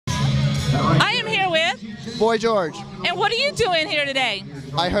Boy George. And what are you doing here today?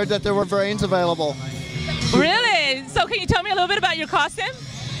 I heard that there were brains available. Really? So can you tell me a little bit about your costume?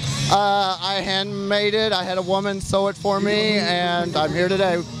 I handmade it. I had a woman sew it for me, and I'm here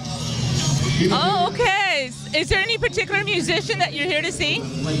today. Oh, okay. Is there any particular musician that you're here to see?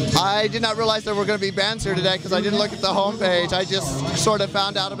 I did not realize there were going to be bands here today because I didn't look at the homepage. I just sort of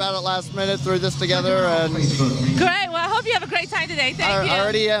found out about it last minute, threw this together, and... Great. Well, I hope you have a great time today. Thank you. I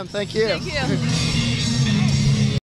already am. Thank you. Thank you.